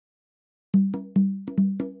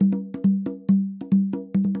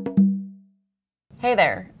Hey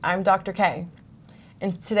there, I'm Dr. K.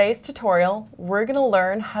 In today's tutorial, we're going to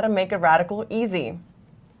learn how to make a radical easy.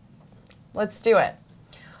 Let's do it.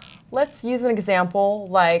 Let's use an example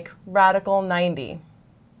like radical 90.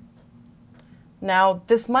 Now,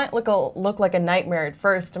 this might look like a nightmare at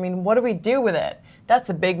first. I mean, what do we do with it? That's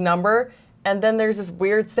a big number, and then there's this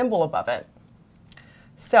weird symbol above it.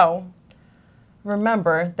 So,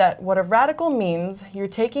 remember that what a radical means, you're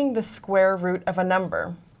taking the square root of a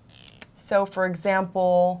number. So, for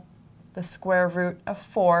example, the square root of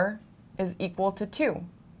 4 is equal to 2.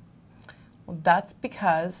 Well, that's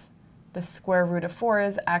because the square root of 4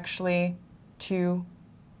 is actually 2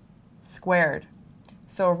 squared.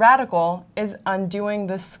 So a radical is undoing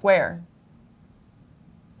this square.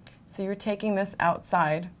 So you're taking this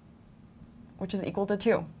outside, which is equal to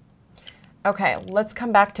 2. Okay, let's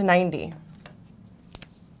come back to 90.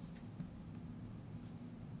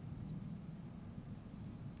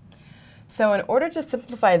 So in order to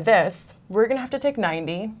simplify this, we're going to have to take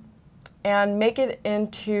 90 and make it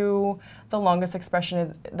into the longest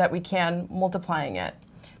expression that we can, multiplying it.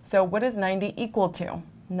 So what is 90 equal to?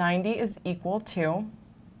 90 is equal to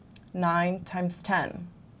 9 times 10.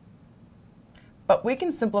 But we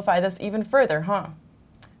can simplify this even further, huh?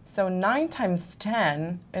 So 9 times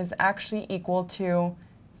 10 is actually equal to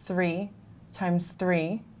 3 times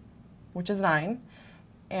 3, which is 9.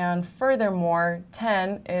 And furthermore,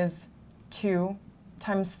 10 is 2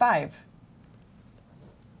 times 5.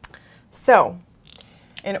 So,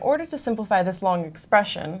 in order to simplify this long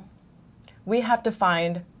expression, we have to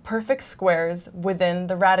find perfect squares within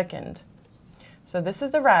the radicand. So this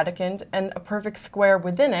is the radicand, and a perfect square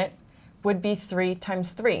within it would be 3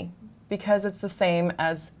 times 3, because it's the same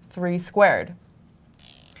as 3 squared.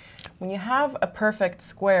 When you have a perfect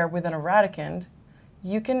square within a radicand,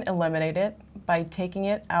 you can eliminate it by taking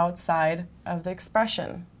it outside of the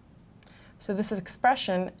expression. So this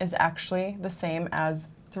expression is actually the same as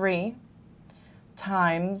 3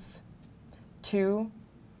 times 2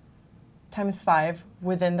 times 5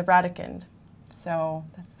 within the radicand. So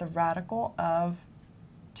that's the radical of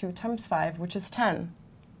 2 times 5, which is 10.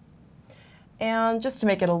 And just to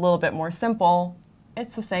make it a little bit more simple,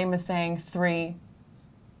 it's the same as saying 3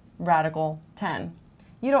 radical 10.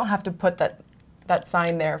 You don't have to put that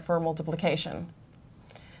sign there for multiplication.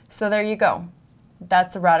 So there you go.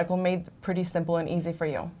 That's a radical made pretty simple and easy for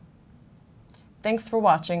you. Thanks for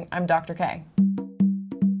watching. I'm Dr. K.